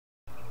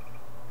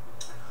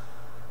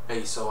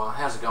Hey, so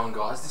how's it going,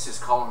 guys? This is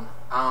Colin.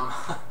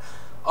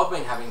 I've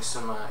been having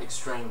some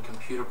extreme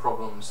computer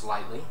problems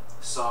lately,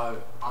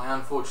 so I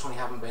unfortunately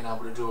haven't been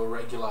able to do a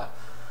regular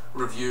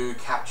review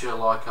capture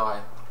like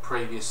I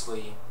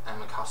previously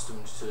am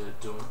accustomed to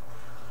doing.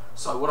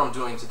 So what I'm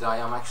doing today,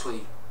 I'm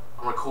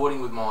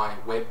recording with my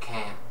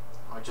webcam.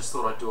 I just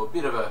thought I'd do a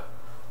bit of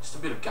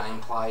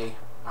gameplay.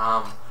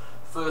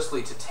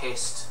 Firstly, to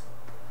test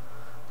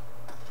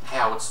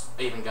how it's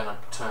even going to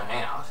turn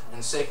out,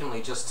 and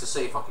secondly just to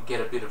see if I could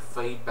get a bit of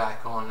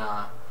feedback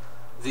on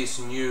this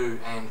new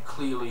and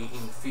clearly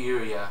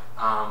inferior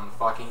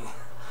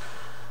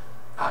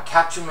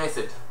capture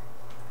method.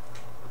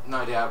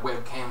 No doubt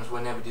webcams were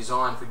never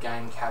designed for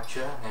game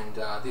capture, and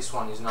this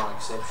one is no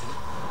exception.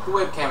 The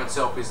webcam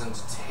itself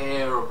isn't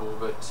terrible,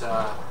 but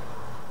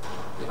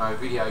you know,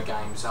 video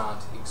games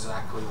aren't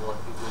exactly what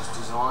it was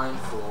designed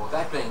for.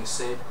 That being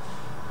said,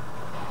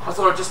 I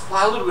thought I'd just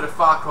play a little bit of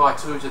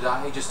FarCry 2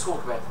 today, just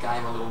talk about the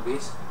game a little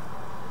bit.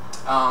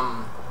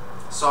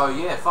 So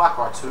yeah,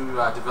 FarCry 2,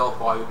 developed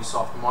by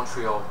Ubisoft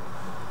Montreal.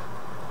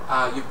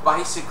 You're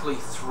basically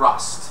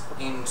thrust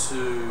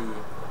into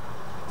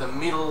the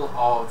middle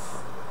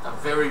of a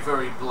very,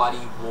 very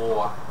bloody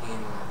war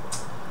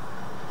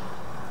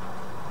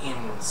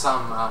in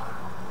some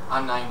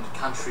unnamed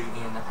country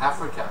in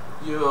Africa.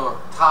 You're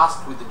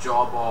tasked with the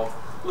job of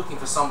looking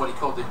for somebody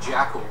called the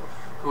Jackal,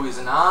 who is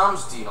an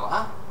arms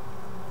dealer.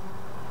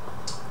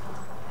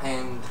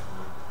 And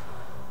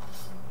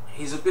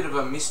he's a bit of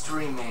a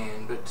mystery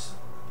man, but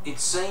it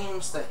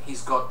seems that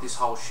he's got this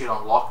whole shit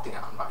on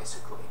lockdown,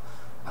 basically.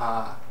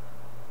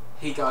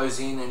 He goes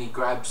in and he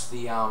grabs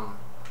the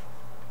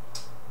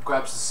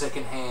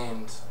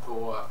second-hand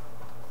or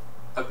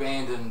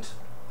abandoned,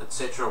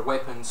 etc.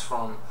 weapons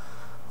from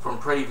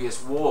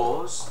previous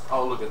wars.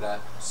 Oh, look at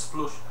that.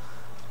 Splush.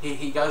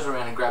 He goes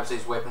around and grabs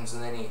these weapons,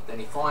 and then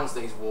he finds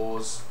these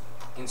wars,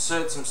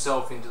 inserts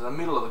himself into the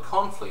middle of the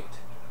conflict,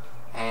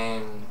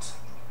 and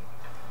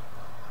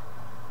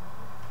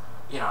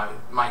you know,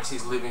 makes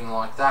his living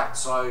like that.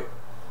 So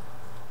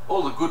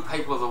all the good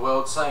people of the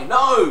world say,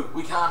 no,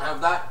 we can't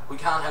have that, we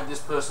can't have this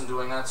person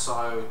doing that,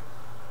 so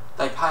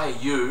they pay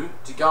you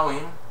to go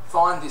in,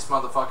 find this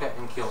motherfucker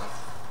and kill him.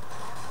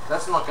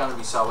 That's not going to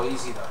be so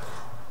easy though.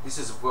 This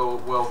is a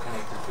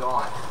well-connected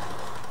guy.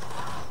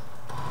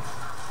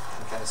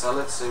 Okay, so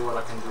let's see what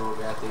I can do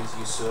about these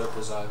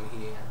usurpers over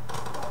here.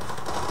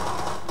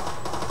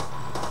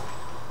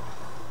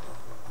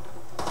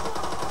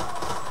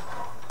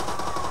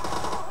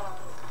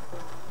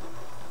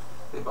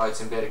 Their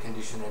boat's in better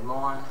condition than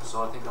mine,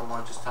 so I think I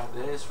might just take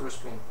theirs for a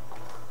spin.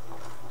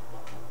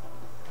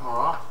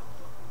 Alright.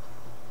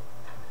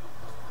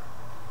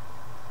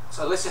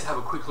 So let's just have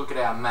a quick look at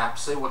our map,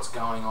 see what's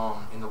going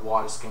on in the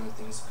wider scheme of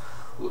things.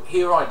 Look,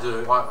 here I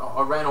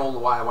ran all the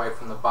way away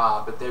from the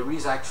bar, but there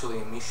is actually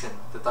a mission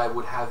that they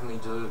would have me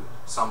do,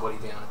 somebody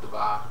down at the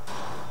bar.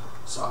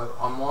 So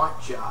I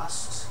might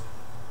just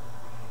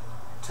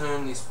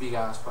turn this big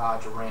ass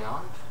barge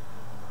around,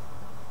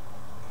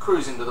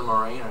 cruise into the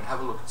marina and have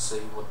a look and see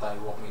what they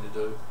want me to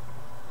do.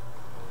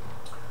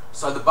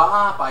 So the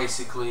bar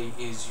basically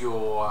is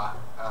your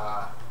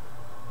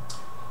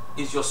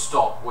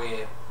stop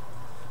where,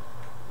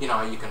 you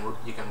know, you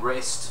can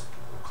rest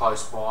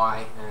close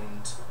by,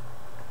 and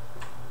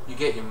you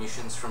get your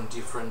missions from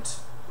different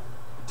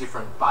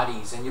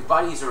buddies, and your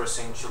buddies are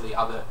essentially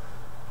other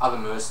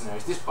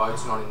mercenaries. This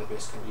boat's not in the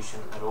best condition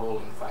at all.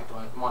 In fact,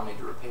 I might need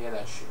to repair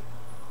that shit.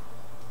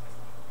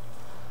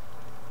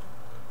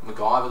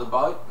 MacGyver the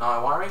boat,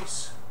 no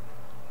worries.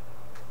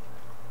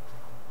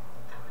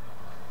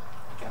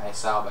 Okay,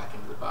 sail back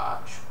into the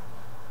barge.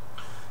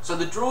 So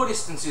the draw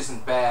distance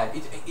isn't bad.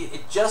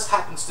 It just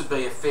happens to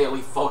be a fairly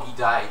foggy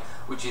day,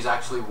 which is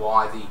actually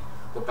why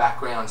the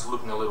background's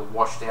looking a little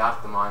washed out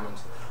at the moment.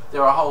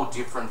 There are a whole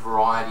different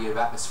variety of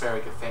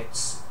atmospheric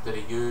effects that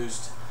are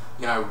used,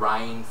 you know,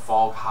 rain,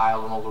 fog,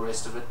 hail and all the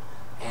rest of it,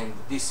 and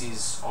this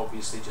is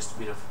obviously just a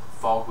bit of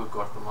fog we've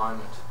got at the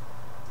moment.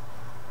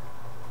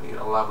 We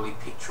got a lovely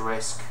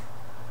picturesque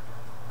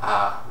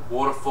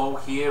waterfall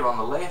here on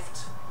the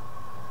left.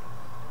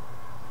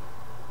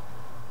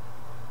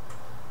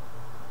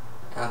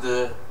 Now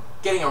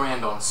getting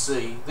around on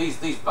sea,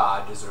 these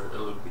barges are a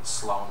little bit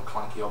slow and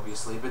clunky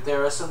obviously, but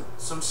there are some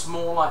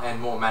smaller and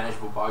more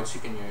manageable boats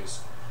you can use.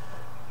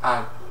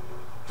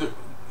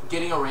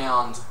 Getting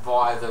around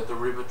via the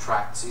river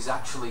tracks is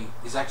actually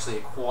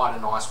quite a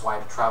nice way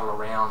to travel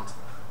around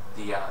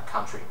the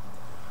country,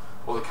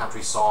 or the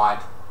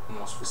countryside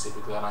more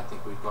specifically. I don't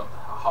think we've got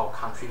a whole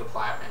country to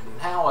play around in.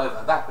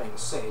 However, that being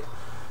said,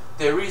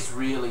 there is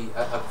really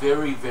a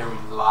very, very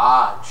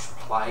large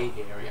play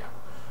area.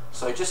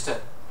 So just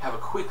to have a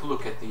quick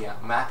look at the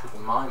map at the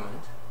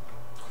moment,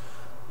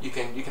 you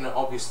can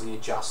obviously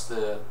adjust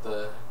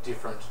the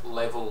different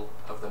level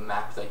of the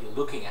map that you're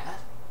looking at,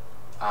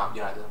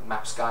 you know, the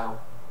map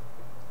scale.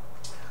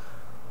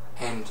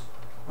 And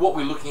what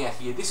we're looking at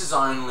here, this is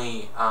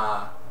only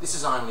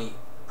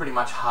pretty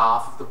much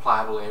half of the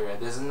playable area.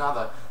 There's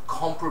another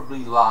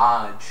comparably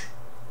large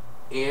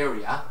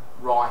area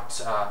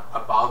right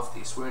above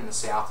this. We're in the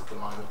south at the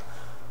moment.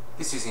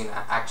 This is in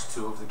Act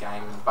 2 of the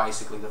game, and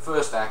basically the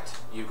first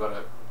act you've got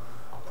to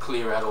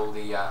clear out all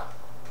the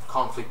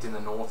conflict in the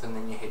north, and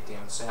then you head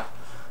down south.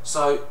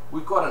 So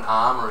we've got an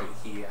armory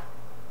here,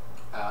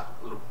 a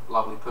little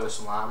lovely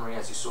personal armory,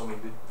 as you saw me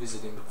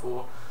visiting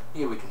before.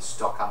 Here we can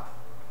stock up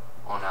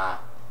on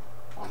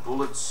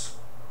bullets,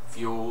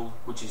 fuel,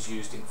 which is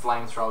used in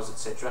flamethrowers,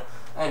 etc.,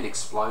 and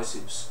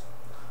explosives.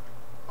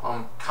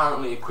 I'm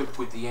currently equipped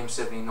with the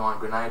M79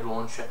 grenade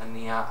launcher and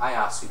the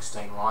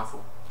AR-16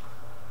 rifle.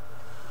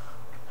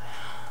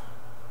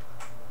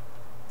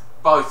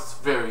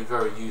 Both very,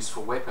 very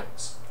useful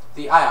weapons.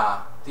 The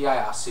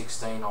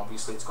AR-16,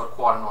 obviously, it's got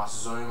quite a nice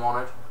zoom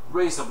on it,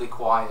 reasonably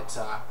quiet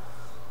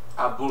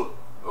bullet,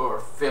 or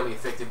a fairly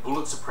effective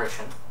bullet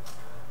suppression.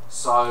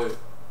 So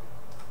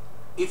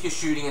if you're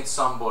shooting at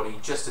somebody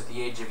just at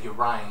the edge of your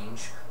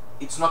range,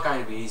 it's not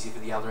going to be easy for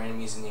the other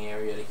enemies in the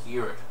area to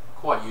hear it.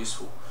 Quite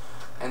useful.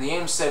 And the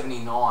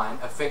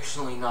M79,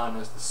 affectionately known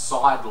as the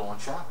side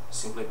launcher,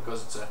 simply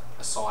because it's a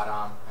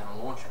sidearm and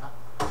a launcher,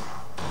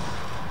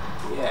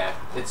 yeah,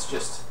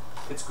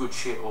 it's good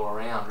shit all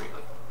around,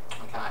 really.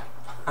 Okay.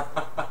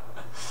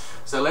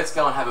 So let's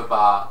go and have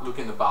a look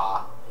in the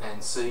bar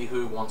and see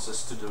who wants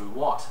us to do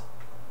what.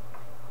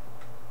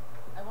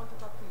 I want to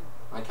talk to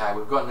you. Okay,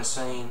 we've got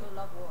Nassim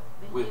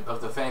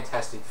of the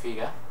fantastic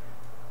figure.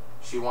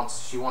 She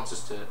wants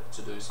us to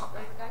do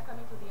something. There's a guy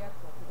coming to the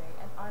airport today,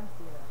 an arms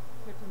dealer,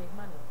 here to make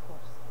money, of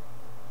course.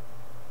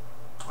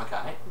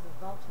 Okay. He's a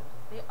vulture.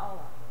 They all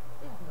are.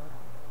 They have no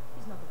right.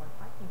 He's not the one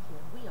fighting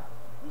here. We are.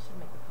 We should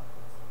make the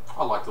profits.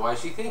 I like the way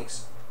she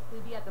thinks.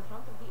 He'll be at the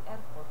front of the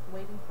airport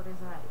waiting for his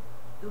ride.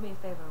 Do me a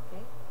favor,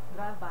 okay?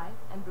 Drive by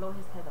and blow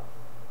his head off.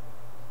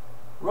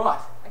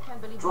 Right. I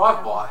can't believe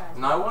Drive by.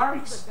 No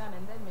worries. Use a gun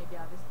and then maybe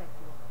I'll respect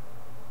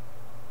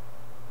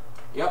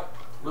you. Yep.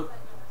 Look.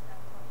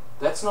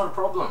 That's not a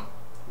problem.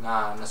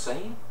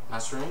 Nasreen,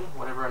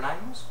 whatever her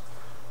name is.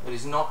 It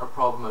is not a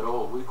problem at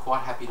all. We're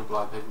quite happy to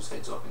blow people's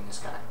heads off in this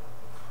game.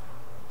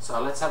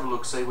 So let's have a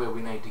look, see where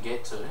we need to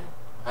get to.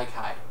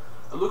 Okay.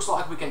 It looks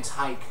like we can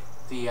take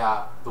the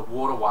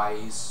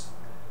waterways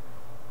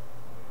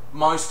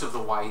most of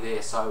the way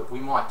there, so we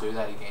might do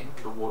that again,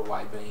 the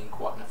waterway being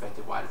quite an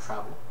effective way to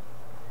travel.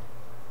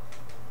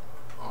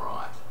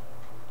 Alright.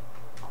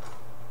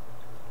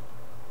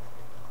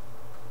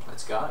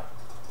 Let's go.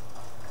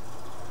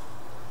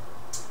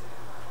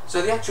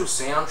 So the actual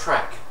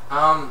soundtrack,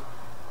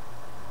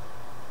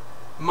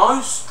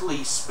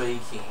 mostly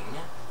speaking,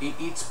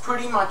 it's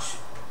pretty much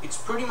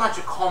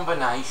a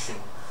combination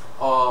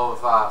of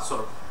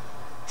sort of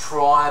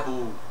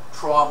tribal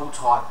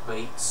type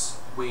beats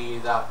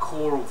with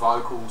choral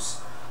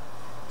vocals,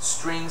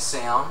 string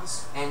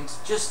sounds, and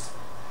just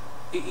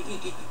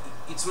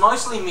it's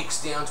mostly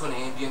mixed down to an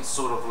ambient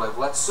sort of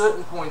level. At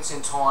certain points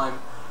in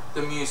time,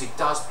 the music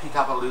does pick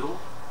up a little,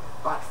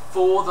 but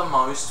for the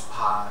most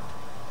part,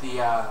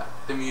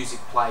 the music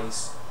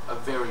plays a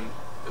very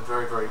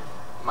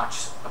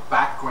much a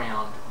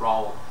background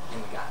role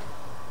in the game.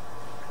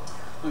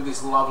 Look at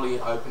this lovely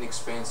open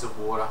expanse of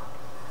water,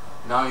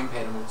 no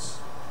impediments.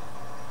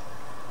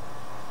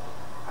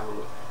 Have a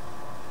look.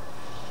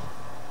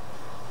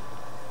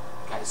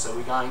 Okay, so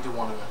we're going to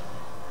want to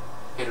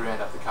head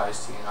around up the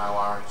coast here, no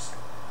worries.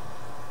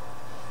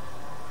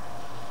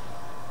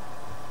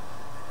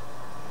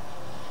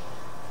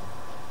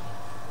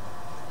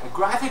 And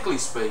graphically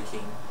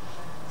speaking,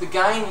 the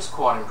game is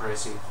quite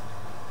impressive.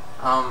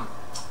 Not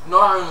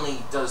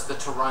only does the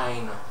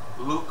terrain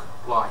look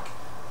like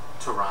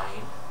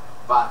terrain,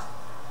 but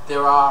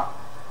there are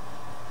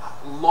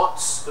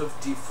lots of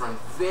different,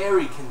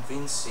 very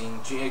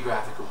convincing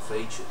geographical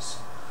features.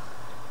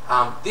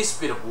 This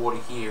bit of water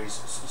here is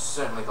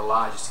certainly the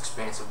largest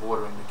expanse of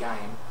water in the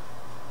game.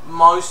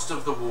 Most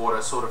of the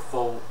water sort of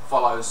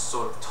follows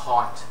sort of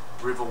tight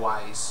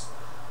riverways.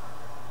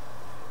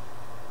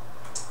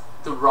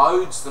 The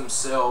roads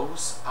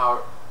themselves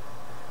are,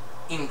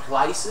 in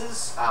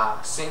places,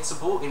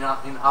 sensible, in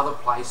other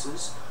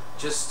places,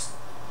 just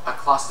a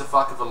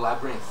clusterfuck of a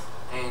labyrinth,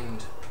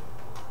 and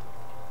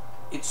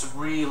it's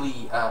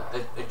really a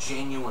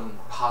genuine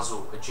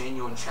puzzle, a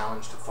genuine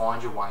challenge to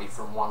find your way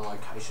from one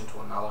location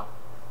to another,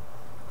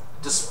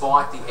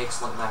 despite the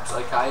excellent maps.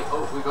 Okay,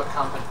 oh, we've got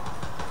company.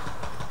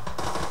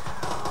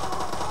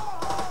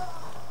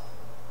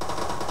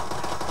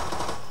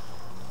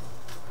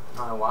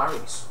 No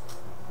worries.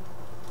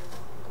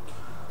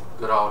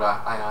 Good old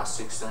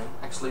AR-16.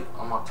 Actually,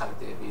 I might take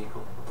their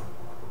vehicle.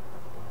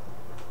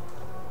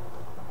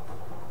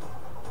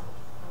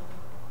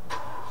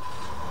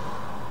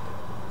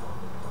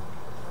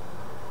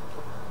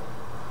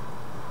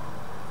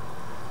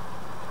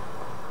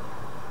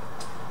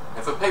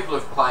 And for people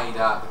who've played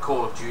the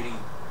Call of Duty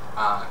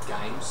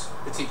games,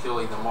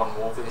 particularly the Modern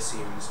Warfare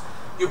series,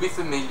 you'll be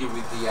familiar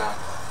with the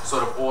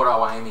sort of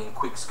auto-aiming,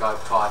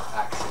 quick-scope type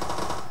action,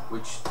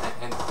 which,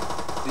 and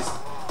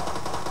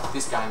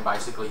this game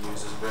basically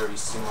uses a very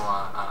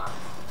similar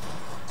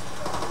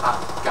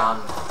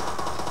gun.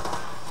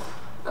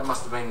 That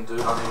must have been the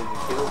dude I needed to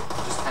kill.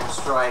 He just came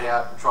straight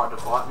out and tried to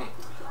fight me.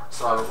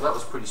 So that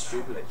was pretty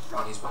stupid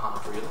on his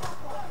behalf, really.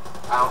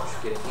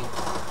 Ouch, getting hit.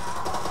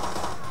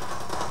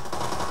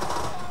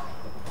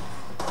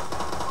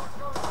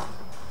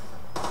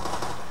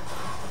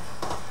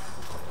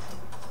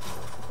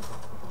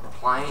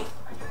 Plane.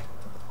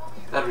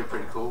 That'd be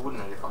pretty cool,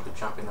 wouldn't it, if I could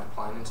jump in that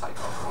plane and take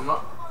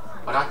off?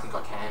 I don't think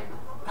I can.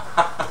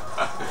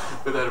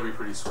 But that'd be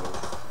pretty sweet.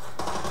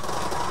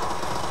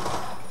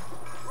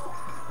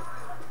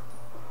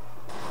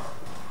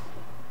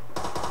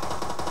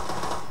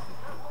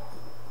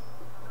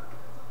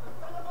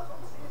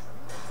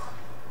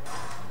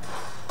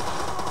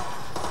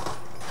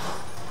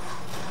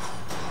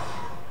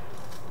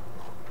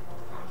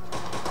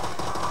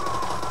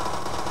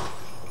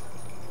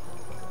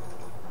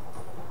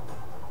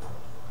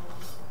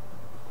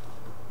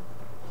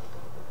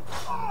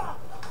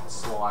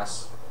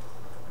 Slice.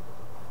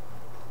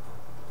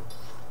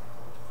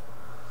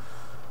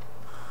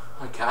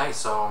 Okay,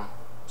 so I'm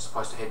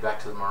supposed to head back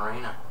to the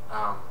marina.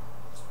 I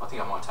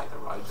think I might take the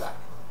road back.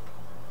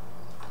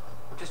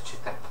 I'll just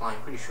check that plane.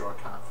 Pretty sure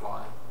I can't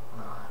fly.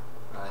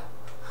 No,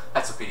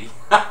 that's a pity.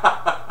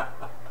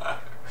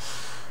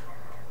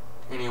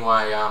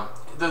 Anyway,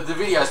 the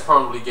video's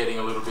probably getting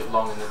a little bit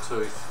long in the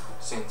tooth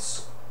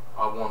since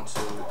I want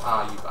to.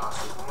 You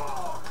bastard.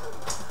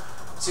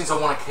 Since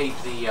I want to keep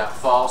the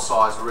file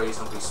size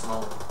reasonably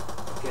small.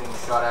 Getting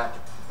shot at.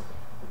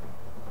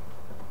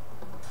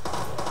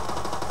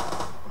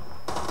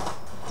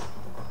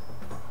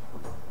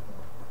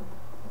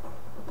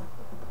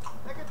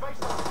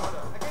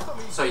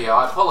 So yeah,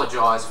 I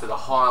apologise for the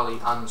highly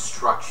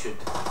unstructured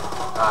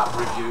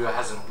review. It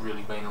hasn't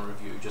really been a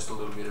review, just a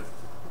little bit of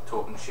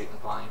talking shit and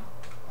playing,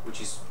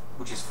 which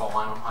is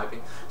fine, I'm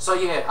hoping. So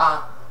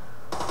yeah,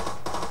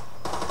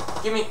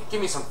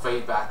 give me some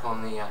feedback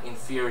on the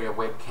inferior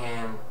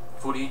webcam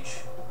footage.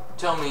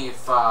 Tell me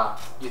if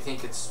you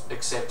think it's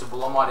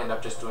acceptable. I might end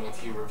up just doing a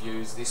few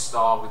reviews this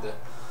style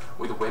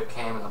with the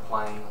webcam and the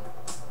playing,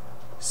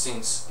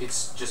 since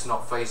it's just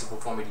not feasible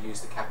for me to use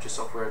the capture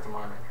software at the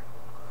moment.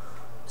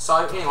 So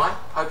anyway,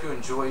 hope you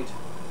enjoyed.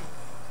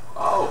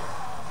 Oh,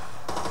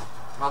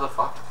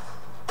 motherfucker!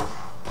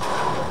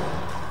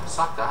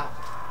 Suck that.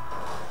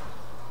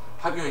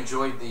 Hope you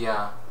enjoyed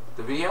the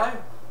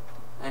video,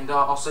 and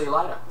I'll see you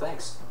later.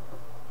 Thanks.